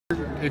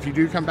If you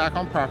do come back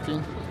on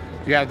property,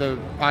 you have the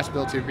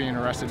possibility of being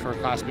arrested for a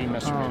Class B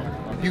misdemeanor.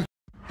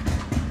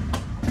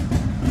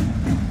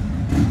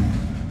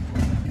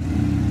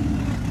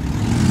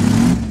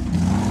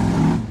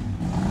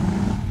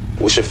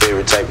 What's your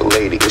favorite type of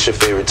lady? What's your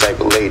favorite type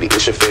of lady?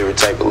 What's your favorite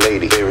type of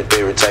lady?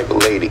 Favorite type of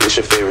lady? What's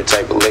your favorite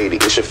type of lady?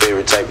 What's your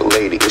favorite type of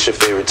lady? What's your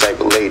favorite type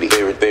of lady?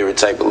 Favorite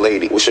type of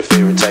lady? What's your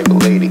favorite type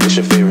of lady? What's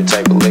your favorite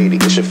type of lady?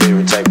 What's your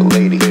favorite type of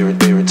lady?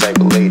 Favorite type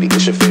of lady?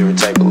 What's your favorite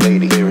type of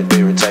lady?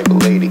 Favorite type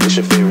of lady? What's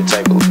your favorite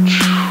type of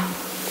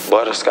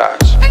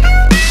butterscotch?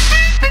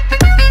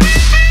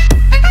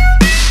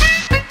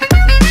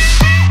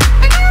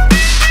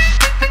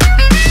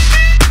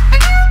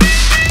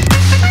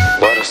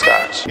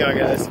 Yo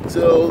guys,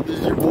 so this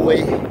is your boy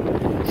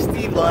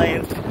Steve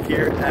Lyons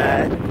here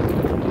at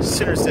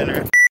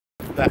Center,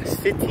 that's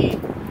 50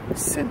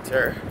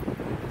 Center,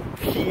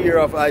 here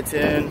off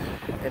I-10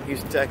 in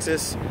Houston,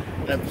 Texas.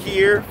 And I'm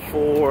here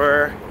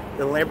for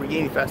the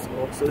Lamborghini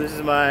Festival. So this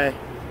is my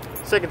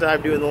second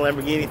time doing the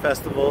Lamborghini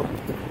Festival.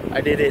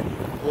 I did it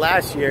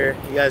last year.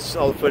 You guys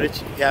saw the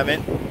footage. If you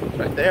haven't, it's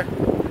right there.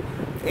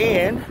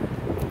 And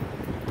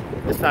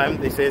this time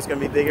they say it's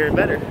gonna be bigger and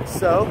better.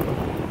 So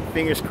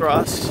fingers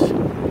crossed.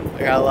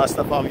 I got a lot of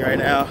stuff on me right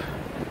now.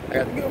 I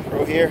got the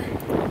GoPro here.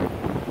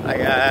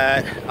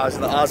 I was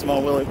in the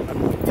Osmo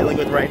I'm dealing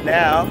with right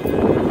now.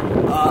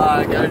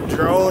 I got a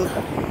drone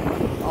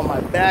on my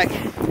back.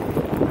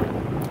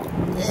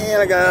 And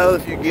I got a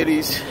few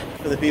goodies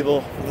for the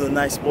people, for the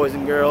nice boys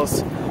and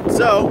girls.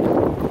 So,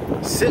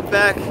 sit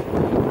back,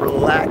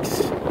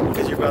 relax,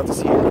 because you're about to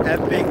see an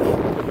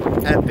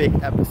epic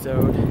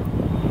episode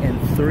in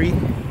 3,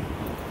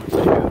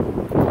 2,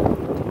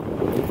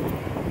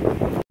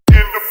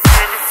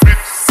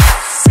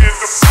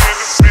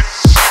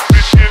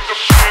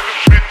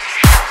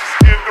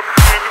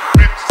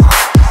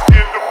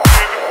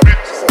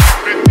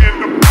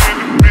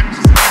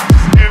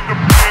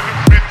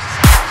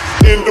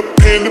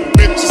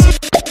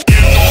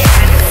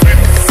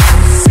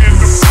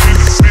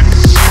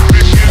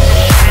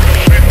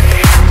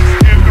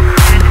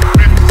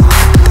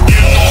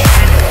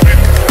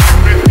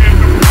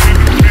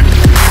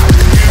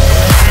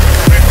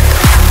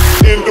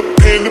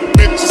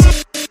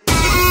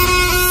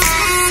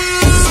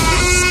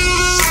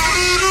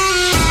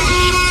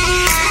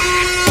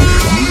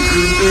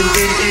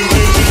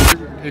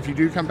 If you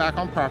do come back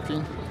on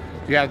property,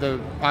 you have the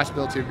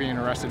possibility of being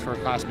arrested for a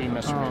Class B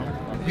misdemeanor.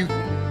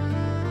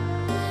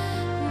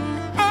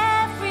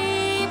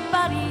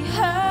 Everybody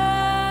hurts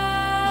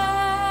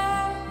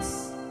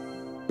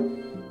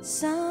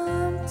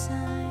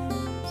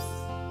sometimes.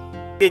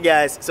 Hey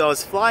guys, so I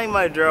was flying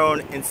my drone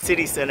in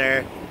City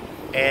Center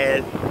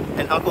and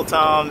Uncle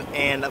Tom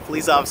and a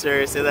police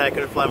officer said that I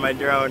couldn't fly my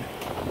drone.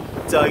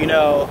 So, you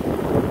know,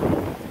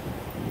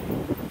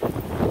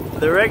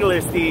 the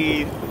regular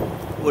Steve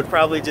would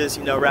probably just,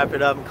 you know, wrap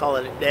it up and call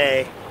it a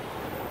day.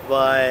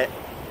 But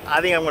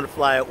I think I'm gonna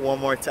fly it one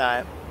more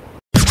time.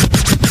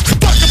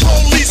 Fuck the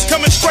police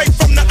coming straight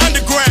from the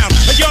underground.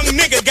 A young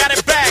nigga got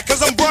it bad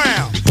cause I'm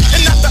brown.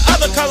 And not the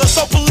other color,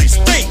 so police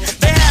think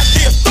they have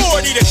the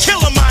authority to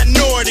kill a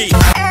minority.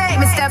 Hey,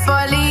 Mr.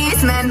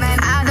 Policeman,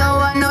 I don't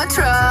want no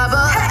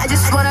trouble. I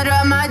just wanna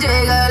drop my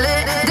jiggle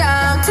it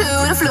down to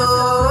the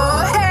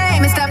floor.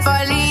 Hey, Mr.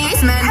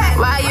 Policeman,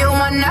 why you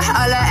wanna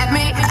holler at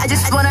me? I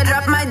just wanna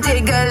drop my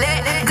jiggle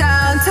it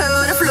down to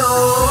the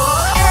floor.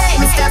 Hey,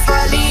 Mr.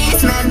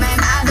 Policeman,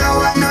 I don't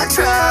want no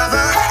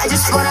trouble. I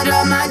just wanna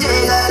drop my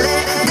jiggle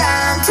it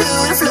down to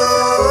the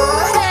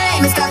floor. Hey,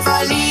 Mr.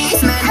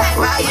 Policeman,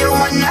 why you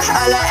wanna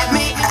holler at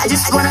me? I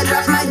just wanna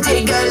drop my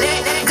jiggle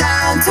it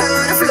down to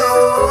the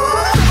floor.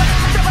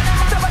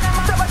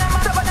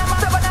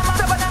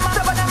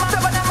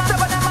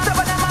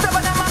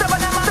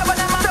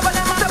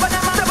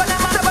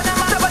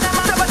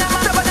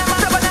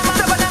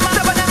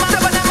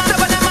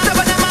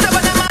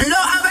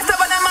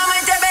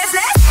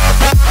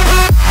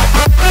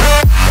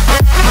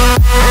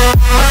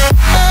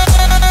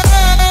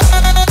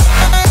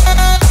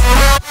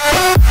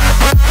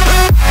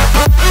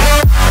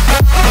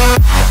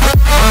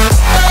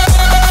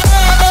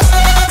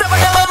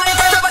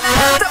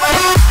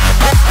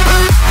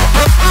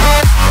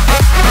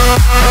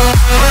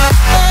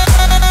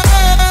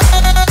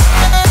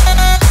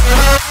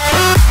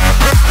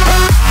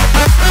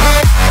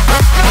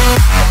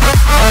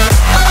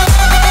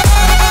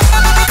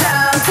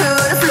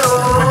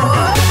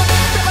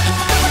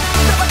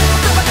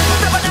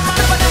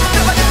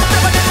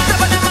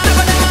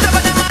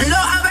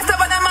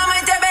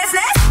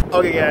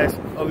 Okay guys,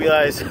 hope you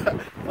guys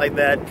like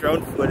that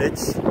drone footage.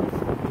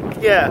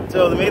 Yeah,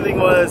 so the main thing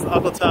was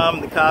Uncle Tom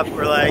and the cop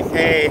were like,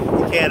 hey,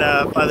 you can't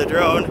fly the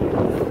drone,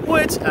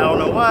 which I don't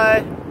know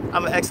why.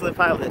 I'm an excellent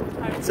pilot.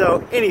 So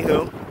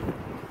anywho,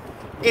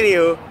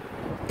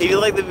 if you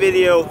like the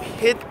video,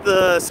 hit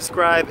the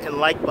subscribe and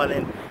like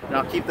button, and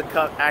I'll keep the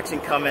action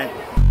coming.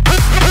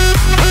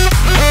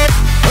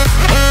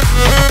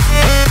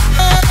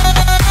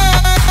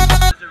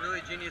 That's a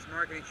really genius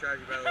marketing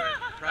strategy, by the way.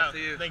 Props to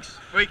you. Thanks.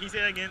 Wait, can you say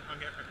that again?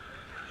 Okay.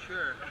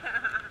 Sure.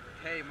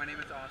 Hey, my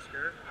name is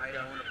Oscar. I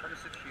own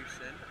Apartments of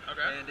Houston. Okay.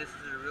 And this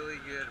is a really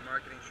good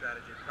marketing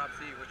strategy. Props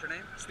to you. What's your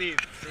name?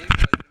 Steve. Steve.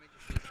 Pleasure to meet you,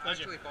 Steve. I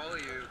Pleasure. actually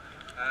follow you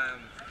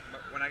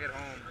when I get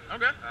home.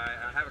 Okay.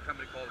 I have a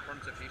company called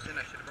Apartments of Houston.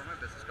 I should have brought my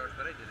business cards,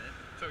 but I didn't.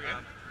 It's okay.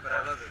 But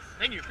I love this.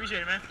 Thank you.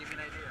 Appreciate it, man. Give me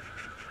an idea.